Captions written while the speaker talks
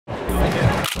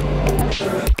This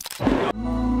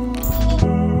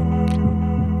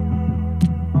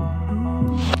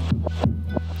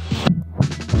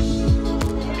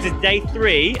is day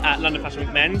 3 at London Fashion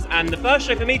Week Men's, and the first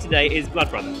show for me today is Blood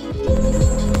Brother.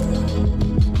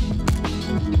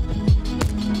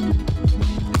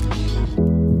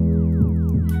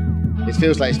 It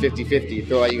feels like it's 50-50. You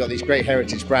feel like you've got these great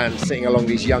heritage brands sitting along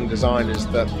these young designers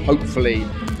that hopefully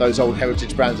those old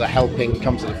heritage brands are helping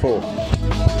come to the fore.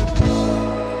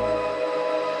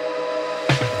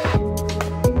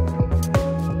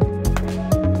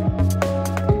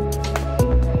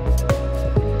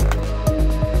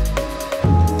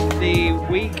 The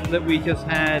week that we just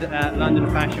had at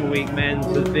London Fashion Week Men's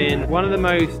has been one of the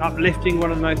most uplifting,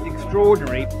 one of the most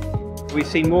extraordinary. We've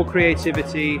seen more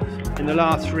creativity in the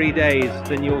last 3 days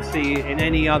than you'll see in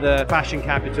any other fashion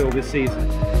capital this season.